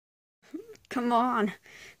Come on.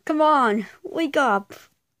 Come on. Wake up.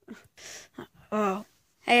 Oh.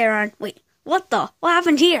 Hey, Aaron. Wait. What the? What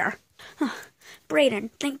happened here? Brayden,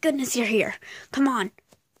 thank goodness you're here. Come on.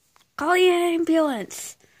 Call the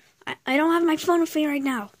ambulance. I don't have my phone with me right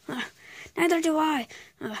now. Neither do I.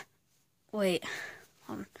 Wait.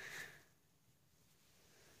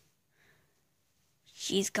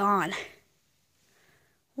 She's gone.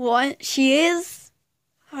 What? She is?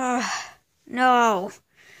 No.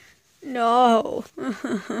 No.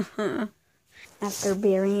 After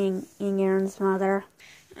burying Aaron's mother.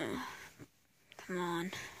 Come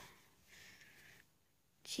on.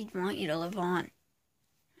 She'd want you to live on.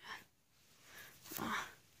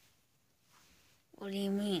 What do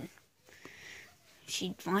you mean?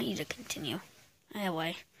 She'd want you to continue.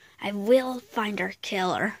 Anyway, I will find her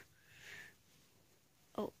killer.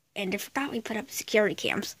 Oh, and I forgot we put up security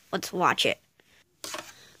cams. Let's watch it.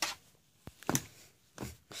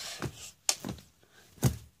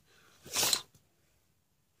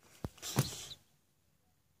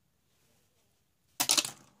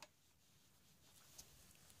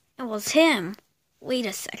 It was him. Wait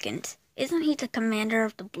a second. Isn't he the commander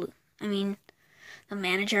of the the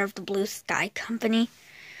manager of the Blue Sky Company?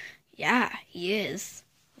 Yeah, he is.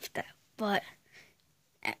 But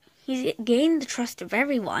he's gained the trust of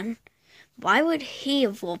everyone. Why would he,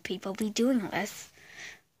 of all people, be doing this?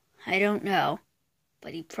 I don't know.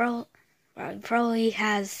 But he probably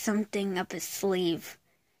has something up his sleeve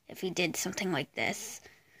if he did something like this.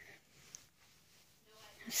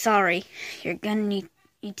 Sorry, you're gonna need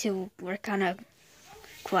to work on a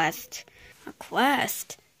quest. A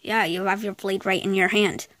quest? Yeah, you have your blade right in your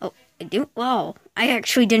hand. Oh, I do? Whoa, I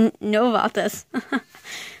actually didn't know about this.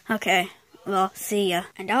 Okay, well, see ya.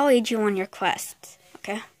 And I'll aid you on your quest,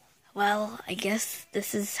 okay? Well, I guess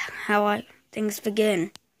this is how things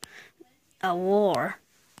begin. A war.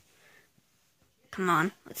 Come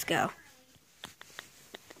on, let's go.